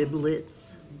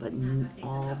riblets, but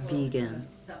all vegan.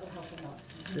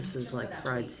 This is like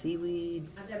fried seaweed.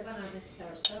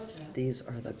 These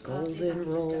are the golden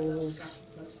rolls.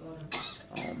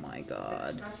 Oh my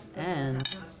god. And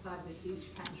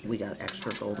we got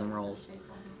extra golden rolls.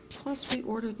 Plus we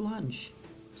ordered lunch.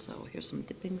 So here's some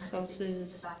dipping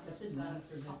sauces.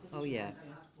 Oh yeah.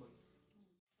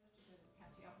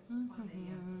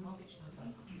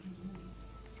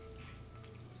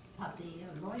 But the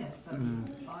lawyer for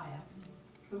the fire,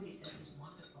 who he says is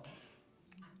wonderful,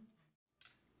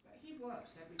 but he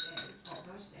works every day, or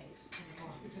most days, in the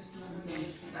morning, because none of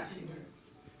those actually work.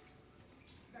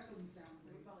 That doesn't sound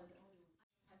good. It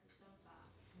has its own bar.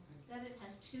 Then it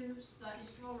has 2 slightly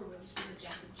smaller rooms with a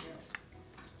jack and jill.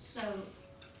 So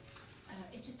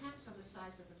it depends on the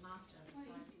size of the master and the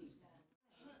size of the spare.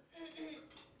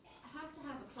 I have to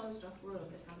have a closed off room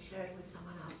if I'm sharing with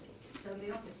someone else. So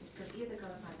the office could either go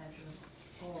in my bedroom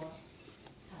or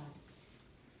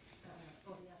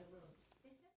the other room.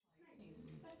 They said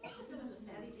because there was a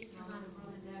fairly decent amount of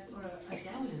room in there for a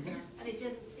desk, and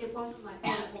it wasn't like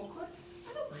awkward. I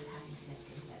don't mind having a desk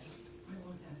in the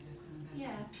bedroom.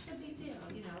 Yeah, it's a big deal,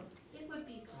 you know. It would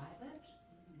be private.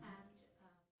 And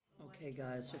Okay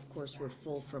guys, of course we're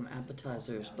full from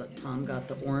appetizers, but Tom got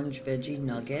the orange veggie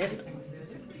nugget.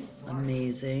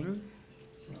 Amazing.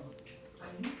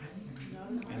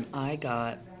 And I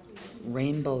got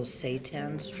rainbow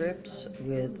seitan strips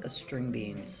with string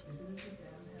beans.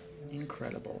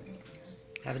 Incredible.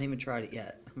 Haven't even tried it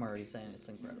yet. I'm already saying it's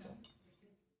incredible.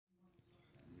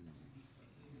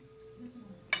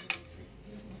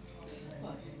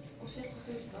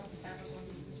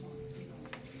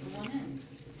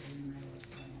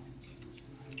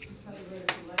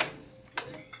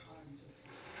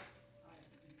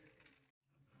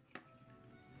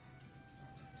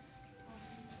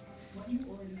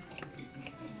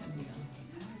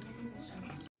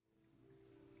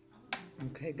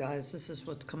 Okay guys, this is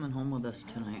what's coming home with us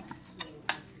tonight.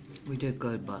 We did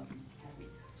good, but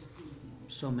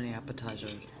so many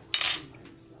appetizers.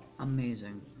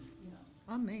 Amazing.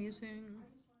 Amazing.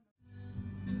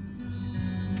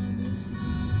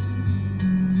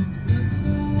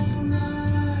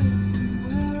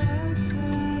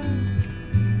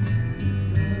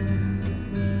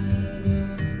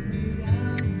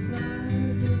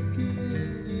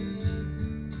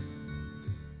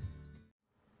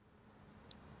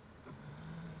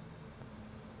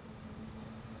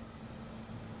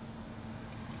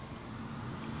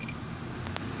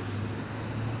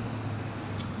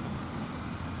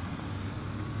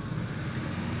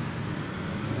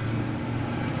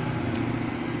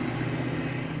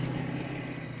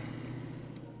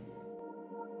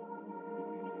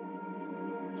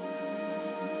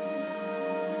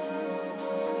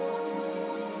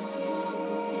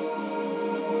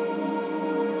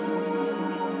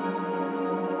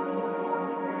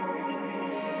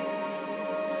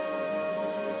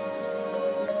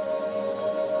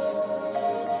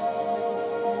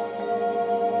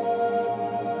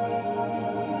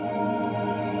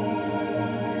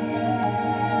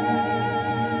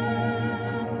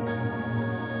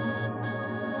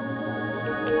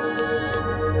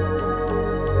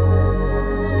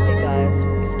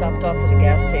 Stopped off at a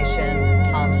gas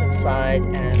station. Tom's inside,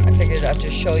 and I figured I'd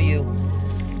just show you.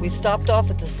 We stopped off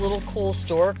at this little cool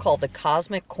store called the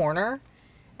Cosmic Corner,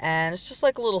 and it's just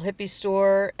like a little hippie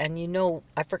store. And you know,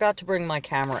 I forgot to bring my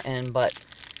camera in, but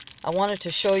I wanted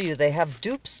to show you they have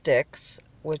dupe sticks,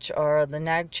 which are the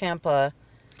Nag Champa,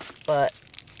 but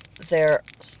they're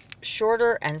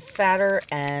shorter and fatter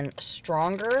and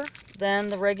stronger than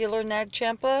the regular Nag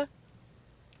Champa.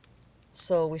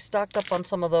 So we stocked up on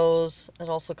some of those. It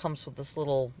also comes with this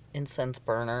little incense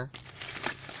burner.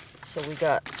 So we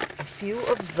got a few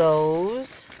of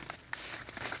those.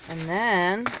 And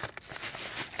then,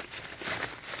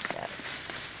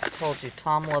 yes, I told you,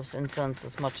 Tom loves incense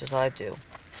as much as I do.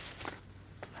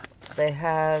 They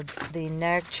had the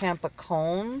Nag Champa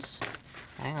cones.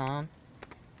 Hang on.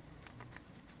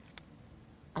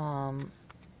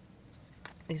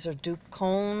 These are dupe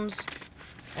cones.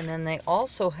 And then they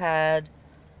also had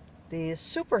these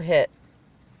super hit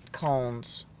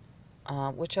cones,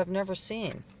 which I've never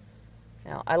seen.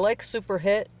 Now, I like super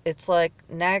hit. It's like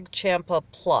Nag Champa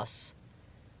Plus.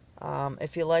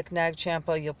 If you like Nag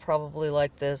Champa, you'll probably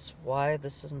like this. Why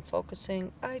this isn't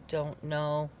focusing, I don't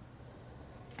know.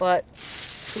 But,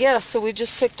 yeah, so we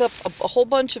just picked up a whole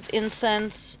bunch of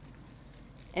incense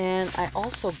And I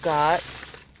also got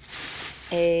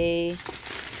a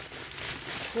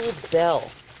cool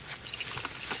bell.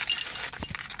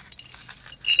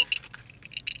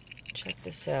 Check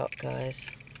this out, guys.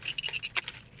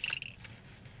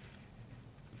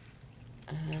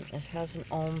 And it has an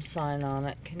ohm sign on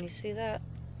it. Can you see that?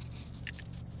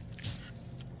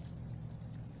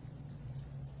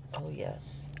 Oh,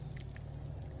 yes.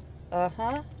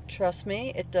 Uh-huh. Trust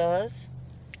me, it does.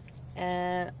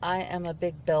 And I am a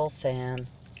big bell fan.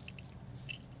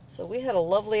 So we had a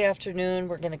lovely afternoon.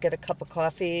 We're going to get a cup of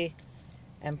coffee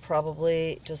and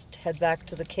probably just head back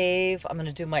to the cave. I'm going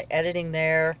to do my editing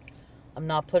there. I'm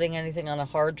not putting anything on a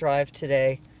hard drive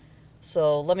today.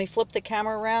 So let me flip the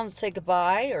camera around and say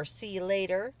goodbye or see you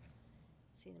later.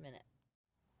 See you in a minute.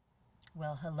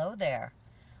 Well, hello there.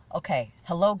 Okay,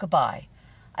 hello, goodbye.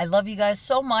 I love you guys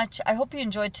so much. I hope you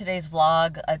enjoyed today's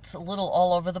vlog. It's a little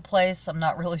all over the place. I'm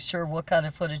not really sure what kind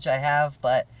of footage I have,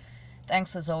 but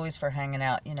thanks as always for hanging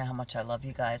out. You know how much I love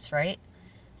you guys, right?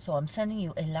 So I'm sending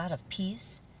you a lot of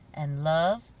peace and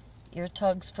love. Ear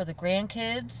tugs for the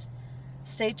grandkids.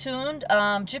 Stay tuned.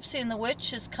 Gypsy and the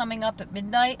Witch is coming up at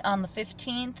midnight on the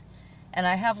 15th. And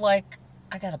I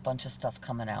got a bunch of stuff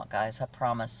coming out, guys. I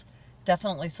promise.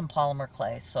 Definitely some polymer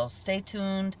clay. So stay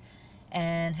tuned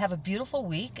and have a beautiful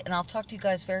week. And I'll talk to you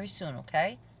guys very soon,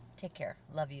 okay? Take care.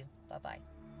 Love you. Bye-bye.